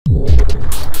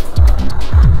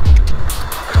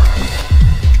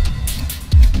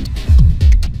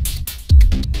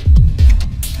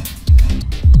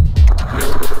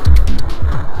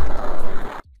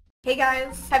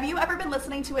guys! Have you ever been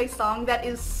listening to a song that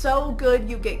is so good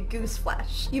you get goose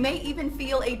flesh? You may even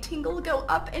feel a tingle go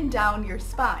up and down your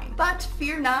spine. But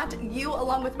fear not, you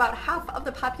along with about half of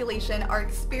the population are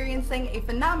experiencing a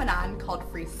phenomenon called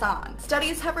frisson.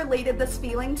 Studies have related this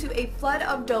feeling to a flood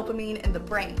of dopamine in the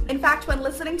brain. In fact, when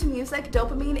listening to music,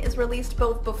 dopamine is released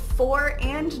both before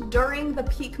and during the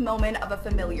peak moment of a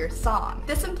familiar song.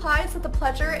 This implies that the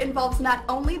pleasure involves not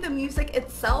only the music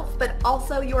itself, but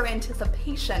also your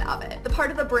anticipation of it. The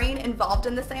part of the brain involved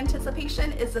in this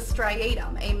anticipation is the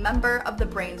striatum, a member of the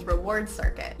brain's reward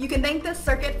circuit. You can thank this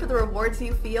circuit for the rewards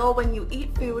you feel when you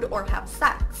eat food or have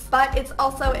sex, but it's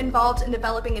also involved in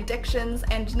developing addictions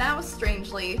and now,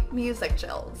 strangely, music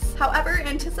chills. However,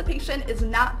 anticipation is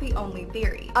not the only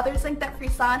theory. Others think that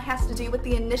frisson has to do with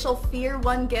the initial fear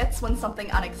one gets when something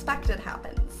unexpected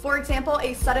happens. For example,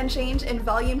 a sudden change in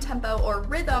volume, tempo, or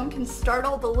rhythm can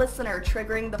startle the listener,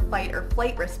 triggering the fight or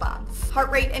flight response.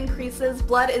 Heart rate increases,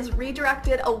 blood is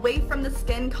redirected away from the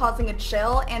skin, causing a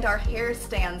chill, and our hair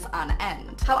stands on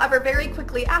end. However, very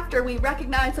quickly after, we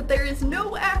recognize that there is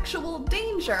no actual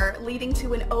danger, leading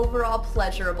to an overall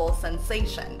pleasurable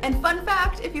sensation. And fun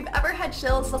fact, if you've ever had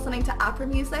chills listening to opera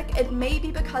music, it may be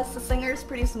because the singers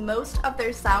produce most of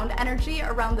their sound energy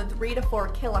around the 3 to 4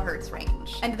 kilohertz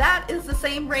range. And that is the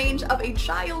same range of a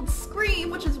child's scream,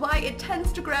 which is why it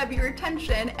tends to grab your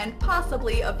attention and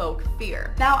possibly evoke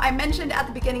fear. Now, I mentioned at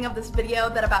the beginning of this video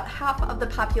that about half of the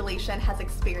population has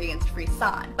experienced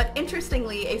frisson, but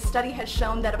interestingly, a study has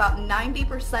shown that about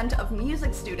 90% of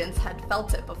music students had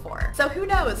felt it before. So who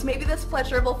knows, maybe this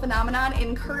pleasurable phenomenon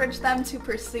encouraged them to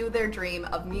pursue their dream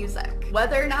of music.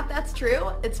 Whether or not that's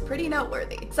true, it's pretty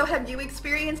noteworthy. So have you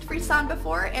experienced frisson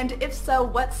before? And if so,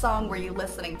 what song were you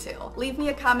listening to? Leave me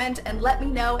a comment and let me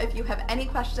know if you have any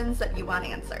questions that you want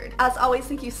answered. As always,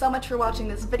 thank you so much for watching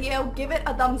this video. Give it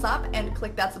a thumbs up and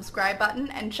click that subscribe button,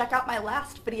 and check out my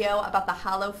last video about the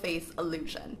hollow face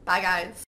illusion. Bye guys!